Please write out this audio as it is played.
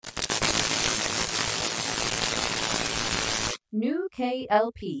New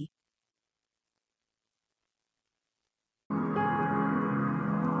KLP.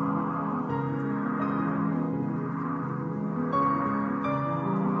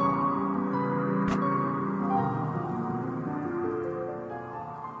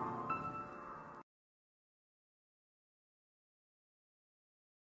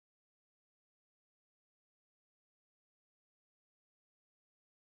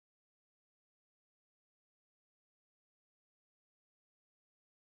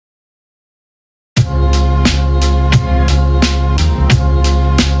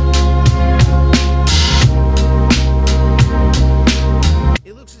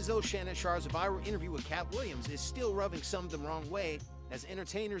 It looks as though Shannon Sharp's viral interview with Cat Williams is still rubbing some the wrong way as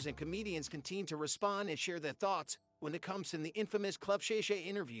entertainers and comedians continue to respond and share their thoughts when it comes to the infamous Club Shay Shay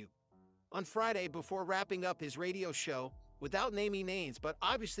interview. On Friday, before wrapping up his radio show, without naming names but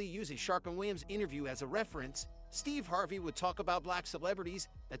obviously using Sharp and Williams' interview as a reference, Steve Harvey would talk about black celebrities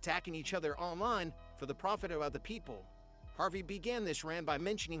attacking each other online for the profit of other people. Harvey began this rant by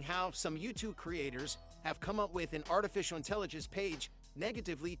mentioning how some YouTube creators have come up with an artificial intelligence page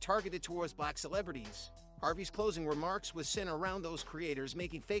negatively targeted towards black celebrities. Harvey's closing remarks was centered around those creators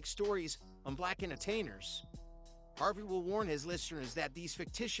making fake stories on black entertainers. Harvey will warn his listeners that these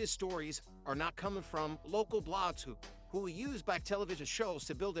fictitious stories are not coming from local blogs who will use black television shows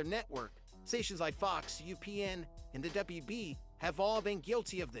to build their network. Stations like Fox, UPN, and the WB have all been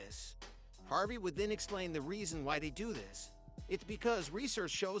guilty of this. Harvey would then explain the reason why they do this. It's because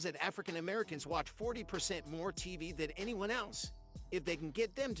research shows that African Americans watch 40% more TV than anyone else. If they can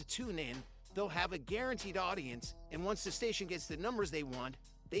get them to tune in, they'll have a guaranteed audience, and once the station gets the numbers they want,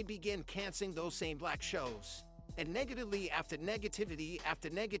 they begin canceling those same black shows. And negativity after negativity,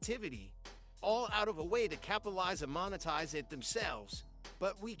 all out of a way to capitalize and monetize it themselves.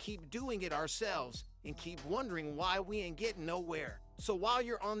 But we keep doing it ourselves and keep wondering why we ain't getting nowhere. So while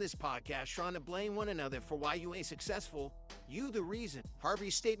you're on this podcast trying to blame one another for why you ain't successful, you the reason.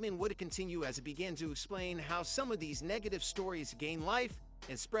 Harvey's statement would continue as it began to explain how some of these negative stories gain life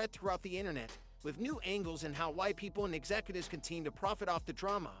and spread throughout the internet, with new angles and how white people and executives continue to profit off the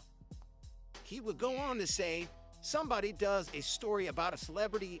drama. He would go on to say, somebody does a story about a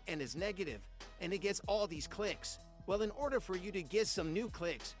celebrity and is negative, and it gets all these clicks. Well, in order for you to get some new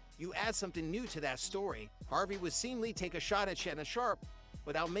clicks, you add something new to that story. Harvey would seemingly take a shot at Shannon Sharp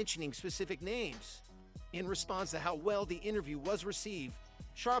without mentioning specific names. In response to how well the interview was received,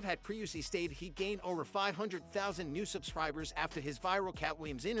 Sharp had previously stated he gained over 500,000 new subscribers after his viral Cat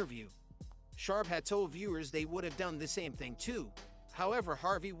Williams interview. Sharp had told viewers they would have done the same thing too. However,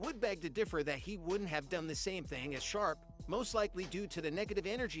 Harvey would beg to differ that he wouldn't have done the same thing as Sharp, most likely due to the negative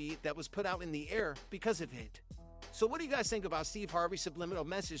energy that was put out in the air because of it. So what do you guys think about Steve Harvey's subliminal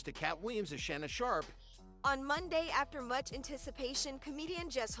message to Cat Williams and Shannon Sharp? On Monday, after much anticipation, comedian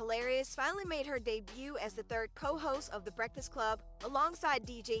Jess Hilarious finally made her debut as the third co-host of The Breakfast Club alongside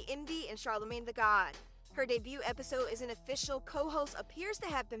DJ Envy and Charlamagne the God. Her debut episode as an official co-host appears to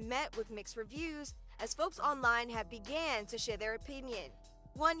have been met with mixed reviews as folks online have began to share their opinion.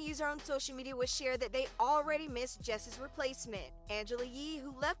 One user on social media would share that they already missed Jess's replacement, Angela Yee,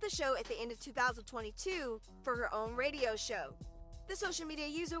 who left the show at the end of 2022 for her own radio show. The social media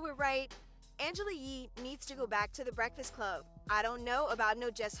user would write, Angela Yee needs to go back to The Breakfast Club. I don't know about no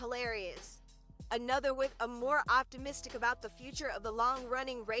Jess Hilarious. Another with a more optimistic about the future of the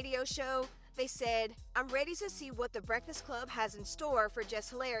long-running radio show, they said, I'm ready to see what The Breakfast Club has in store for Jess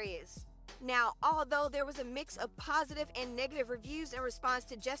Hilarious. Now, although there was a mix of positive and negative reviews in response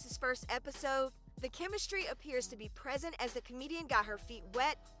to Jess's first episode, the chemistry appears to be present as the comedian got her feet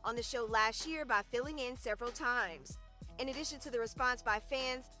wet on the show last year by filling in several times. In addition to the response by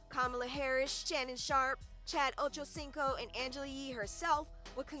fans, Kamala Harris, Shannon Sharp, Chad Ochocinco, and Angela Yee herself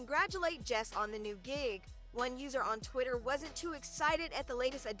would congratulate Jess on the new gig. One user on Twitter wasn't too excited at the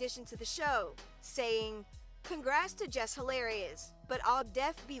latest addition to the show, saying, Congrats to Jess Hilarious, but I'll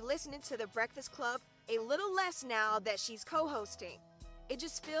def be listening to The Breakfast Club a little less now that she's co-hosting. It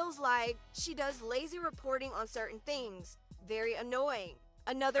just feels like she does lazy reporting on certain things. Very annoying.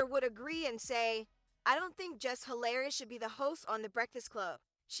 Another would agree and say, I don't think Jess Hilarious should be the host on The Breakfast Club.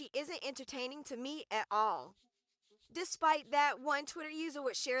 She isn't entertaining to me at all. Despite that, one Twitter user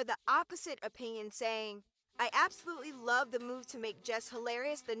would share the opposite opinion saying, I absolutely love the move to make Jess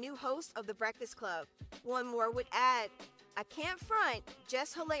Hilarious the new host of The Breakfast Club. One more would add, I can't front,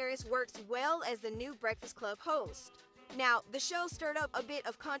 Jess Hilarious works well as the new Breakfast Club host. Now, the show stirred up a bit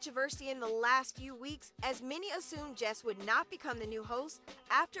of controversy in the last few weeks as many assumed Jess would not become the new host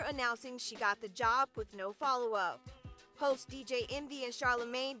after announcing she got the job with no follow-up. Hosts DJ Envy and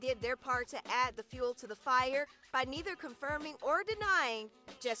Charlamagne did their part to add the fuel to the fire by neither confirming or denying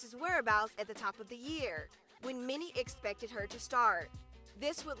Jess's whereabouts at the top of the year, when many expected her to start.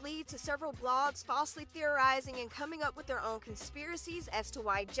 This would lead to several blogs falsely theorizing and coming up with their own conspiracies as to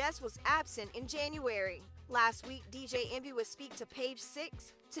why Jess was absent in January. Last week, DJ Envy would speak to Page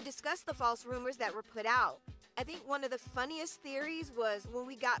 6 to discuss the false rumors that were put out. I think one of the funniest theories was when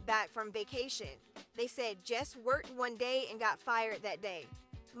we got back from vacation. They said Jess worked one day and got fired that day.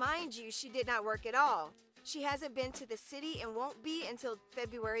 Mind you, she did not work at all. She hasn't been to the city and won't be until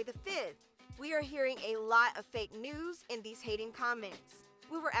February the 5th. We are hearing a lot of fake news in these hating comments.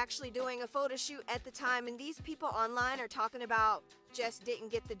 We were actually doing a photo shoot at the time, and these people online are talking about Jess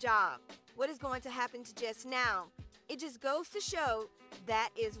didn't get the job. What is going to happen to Jess now? It just goes to show that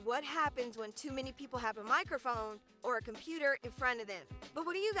is what happens when too many people have a microphone or a computer in front of them. But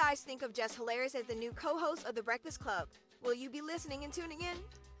what do you guys think of Jess Hilarious as the new co-host of The Breakfast Club? Will you be listening and tuning in?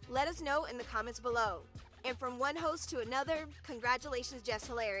 Let us know in the comments below. And from one host to another, congratulations, Jess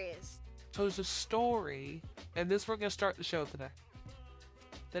Hilarious. So there's a story, and this we're going to start the show today,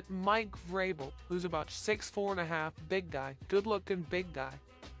 that Mike Vrabel, who's about 6'4.5", big guy, good-looking big guy,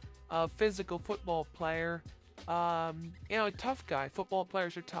 a physical football player, a tough guy. Football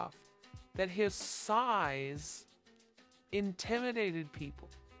players are tough. That his size intimidated people,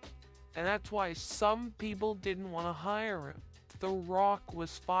 and that's why some people didn't want to hire him. If The Rock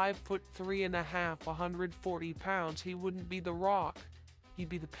was 5'3.5", 140 pounds. He wouldn't be The Rock. He'd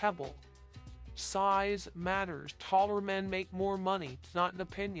be the Pebble. Size matters. Taller men make more money. It's not an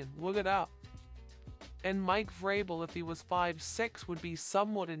opinion. Look it up. And Mike Vrabel, if he was 5'6", would be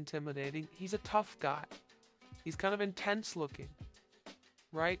somewhat intimidating. He's a tough guy. He's kind of intense looking,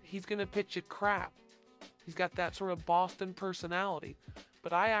 right? He's going to pitch you crap. He's got that sort of Boston personality.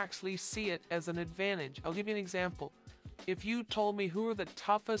 But I actually see it as an advantage. I'll give you an example. If you told me who are the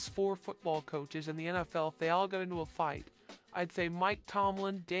toughest 4 football coaches in the NFL if they all got into a fight, I'd say Mike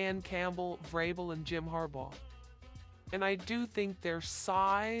Tomlin, Dan Campbell, Vrabel, and Jim Harbaugh. And I do think their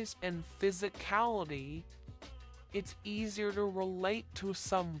size and physicality, it's easier to relate to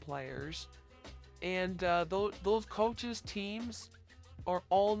some players. And those coaches' teams are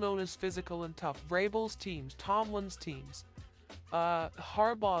all known as physical and tough. Vrabel's teams, Tomlin's teams,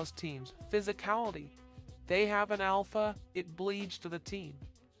 Harbaugh's teams, physicality. They have an alpha, it bleeds to the team.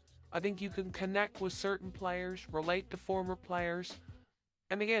 I think you can connect with certain players, relate to former players.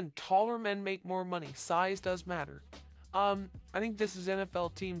 And again, taller men make more money. Size does matter. I think this is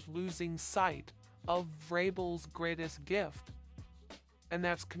NFL teams losing sight of Vrabel's greatest gift, and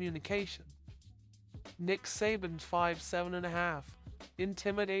that's communication. Nick Saban's 5'7.5",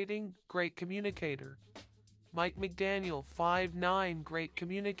 intimidating, great communicator. Mike McDaniel, 5'9", great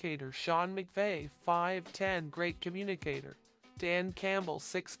communicator. Sean McVay, 5'10", great communicator. Dan Campbell,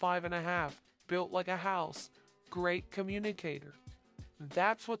 6'5.5", built like a house, great communicator.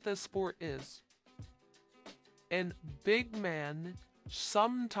 That's what this sport is. And big men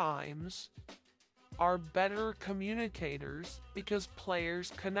sometimes are better communicators because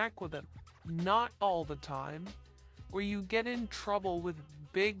players connect with them. Not all the time. Where you get in trouble with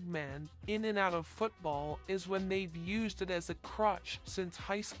big men in and out of football is when they've used it as a crutch since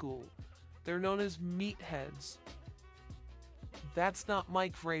high school. They're known as meatheads. That's not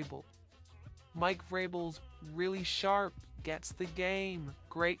Mike Vrabel. Mike Vrabel's really sharp, gets the game,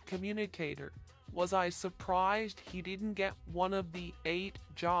 great communicator. Was I surprised he didn't get one of the 8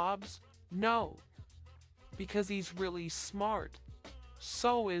 jobs? No, because he's really smart.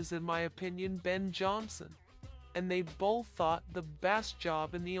 So is, in my opinion, Ben Johnson. And they both thought the best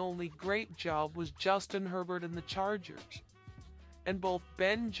job and the only great job was Justin Herbert and the Chargers. And both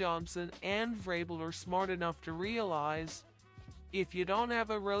Ben Johnson and Vrabel are smart enough to realize if you don't have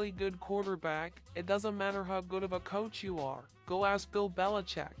a really good quarterback, it doesn't matter how good of a coach you are. Go ask Bill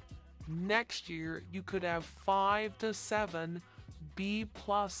Belichick. Next year, you could have 5 to 7 B+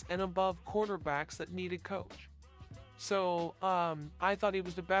 and above quarterbacks that need a coach. So, I thought he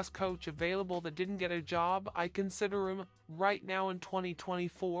was the best coach available that didn't get a job. I consider him, right now in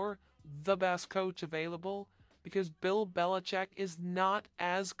 2024, the best coach available because Bill Belichick is not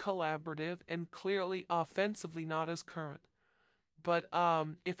as collaborative and clearly offensively not as current. But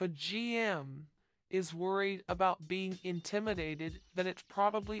if a GM is worried about being intimidated, then it's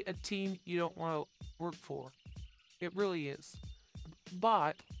probably a team you don't want to work for. It really is.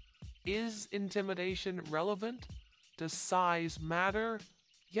 But is intimidation relevant? Does size matter?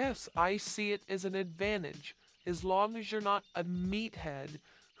 Yes, I see it as an advantage. As long as you're not a meathead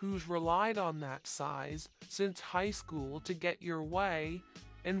who's relied on that size since high school to get your way,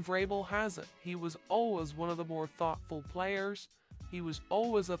 And Vrabel has it. He was always one of the more thoughtful players. He was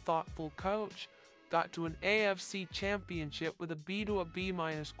always a thoughtful coach. Got to an AFC championship with a B to a B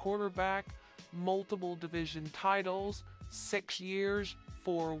minus quarterback, multiple division titles, 6 years,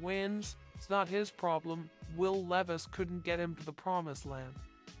 4 wins. It's not his problem. Will Levis couldn't get him to the promised land.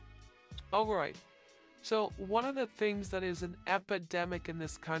 Alright, so one of the things that is an epidemic in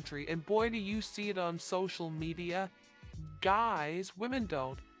this country, and boy do you see it on social media, guys, women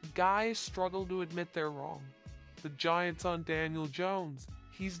don't, guys struggle to admit they're wrong. The Giants on Daniel Jones.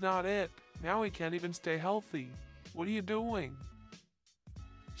 He's not it. Now he can't even stay healthy. What are you doing?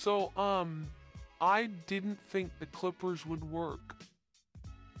 So, I didn't think the Clippers would work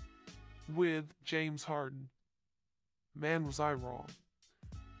with James Harden. Man, was I wrong.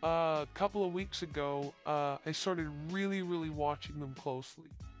 A couple of weeks ago, I started really watching them closely.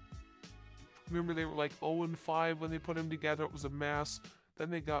 Remember they were like 0-5 when they put them together. It was a mess. Then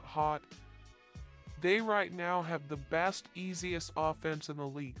they got hot. They right now have the best, easiest offense in the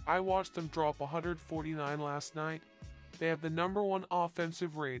league. I watched them drop 149 last night. They have the #1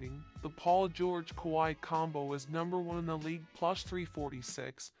 offensive rating. The Paul George-Kawhi combo is #1 in the league, plus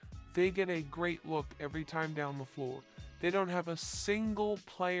 346. They get a great look every time down the floor. They don't have a single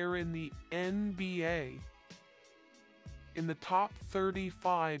player in the NBA in the top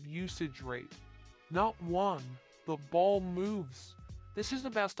 35 usage rate. Not one. The ball moves. This is the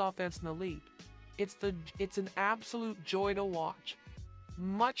best offense in the league. It's an absolute joy to watch.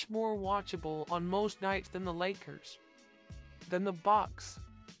 Much more watchable on most nights than the Lakers, than the Bucks,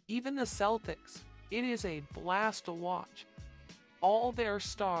 even the Celtics. It is a blast to watch. All their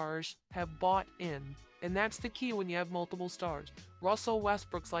stars have bought in, and that's the key when you have multiple stars. Russell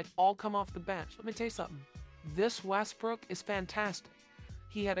Westbrook's like all come off the bench. Let me tell you something. This Westbrook is fantastic.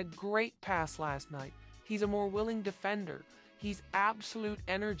 He had a great pass last night. He's a more willing defender. He's absolute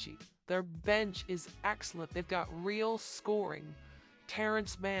energy. Their bench is excellent. They've got real scoring.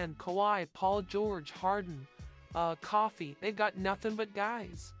 Terrence Mann, Kawhi, Paul George, Harden, Coffee. They've got nothing but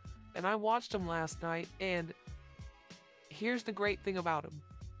guys. And I watched them last night, and here's the great thing about them.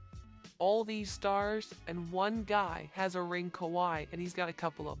 All these stars, and one guy has a ring, Kawhi, and he's got a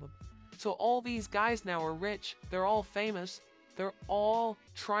couple of them. So all these guys now are rich. They're all famous. They're all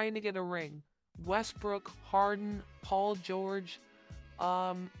trying to get a ring. Westbrook, Harden, Paul George,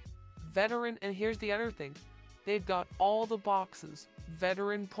 veteran, and here's the other thing. They've got all the boxes.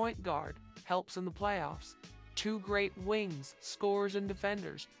 Veteran point guard, helps in the playoffs. 2 great wings, scorers and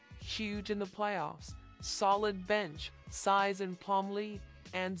defenders, huge in the playoffs. Solid bench, size in Plumlee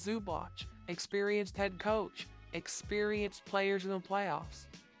and Zubac. Experienced head coach, experienced players in the playoffs.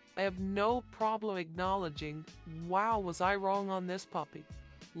 I have no problem acknowledging, wow, was I wrong on this puppy.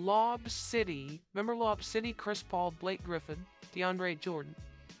 Lob City, remember Lob City? Chris Paul, Blake Griffin, DeAndre Jordan.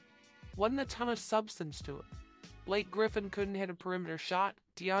 Wasn't a ton of substance to it. Blake Griffin couldn't hit a perimeter shot,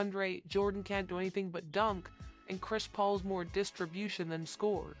 DeAndre Jordan can't do anything but dunk, and Chris Paul's more distribution than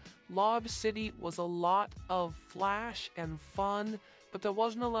score. Lob City was a lot of flash and fun, but there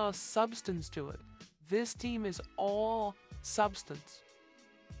wasn't a lot of substance to it. This team is all substance.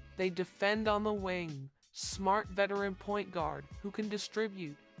 They defend on the wing, smart veteran point guard who can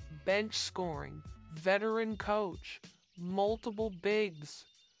distribute, bench scoring, veteran coach, multiple bigs.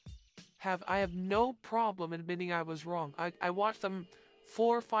 I have no problem admitting I was wrong. I watched them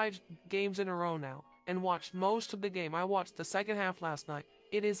 4 or 5 games in a row now and watched most of the game. I watched the second half last night.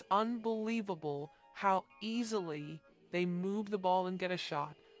 It is unbelievable how easily they move the ball and get a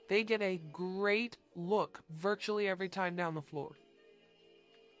shot. They get a great look virtually every time down the floor.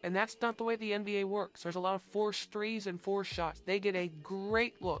 And that's not the way the NBA works. There's a lot of forced threes and forced shots. They get a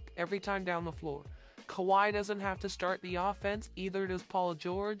great look every time down the floor. Kawhi doesn't have to start the offense, either does Paul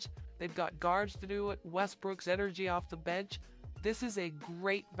George. They've got guards to do it. Westbrook's energy off the bench. This is a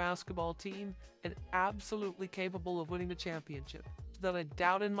great basketball team and absolutely capable of winning the championship. Without a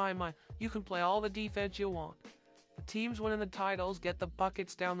doubt in my mind, you can play all the defense you want. The teams winning the titles get the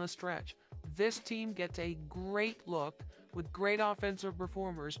buckets down the stretch. This team gets a great look with great offensive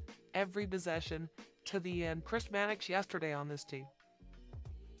performers every possession to the end. Chris Mannix yesterday on this team.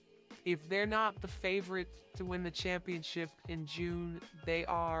 If they're not the favorite to win the championship in June, they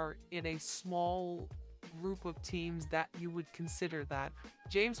are in a small group of teams that you would consider that.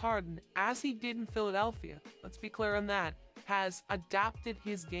 James Harden, as he did in Philadelphia, let's be clear on that, has adapted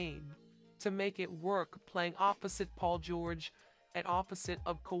his game to make it work playing opposite Paul George and opposite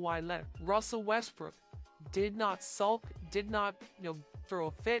of Kawhi Leonard. Russell Westbrook did not sulk, did not throw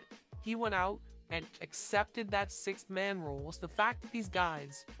a fit. He went out and accepted that 6th man role. It's the fact that these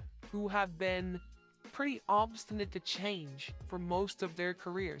guys who have been pretty obstinate to change for most of their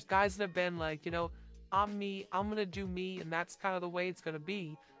careers. Guys that have been like, I'm me, I'm going to do me, and that's kind of the way it's going to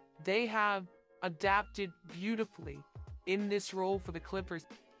be. They have adapted beautifully in this role for the Clippers.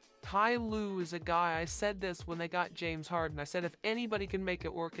 Ty Lue is a guy, I said this when they got James Harden. I said if anybody can make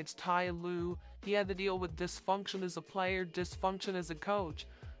it work, it's Ty Lue. He had to deal with dysfunction as a player, dysfunction as a coach,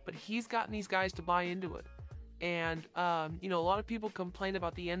 but he's gotten these guys to buy into it. And, a lot of people complain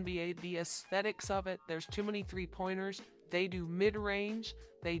about the NBA, the aesthetics of it. There's too many three-pointers. They do mid-range,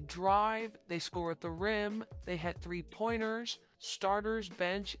 they drive, they score at the rim, they hit three-pointers, starters,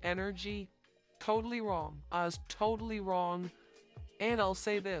 bench, energy. Totally wrong. Totally wrong. And I'll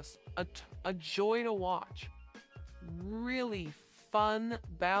say this, a joy to watch. Really fun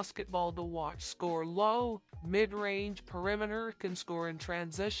basketball to watch. Score low, mid-range, perimeter, can score in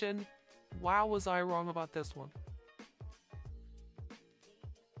transition. Wow, was I wrong about this one.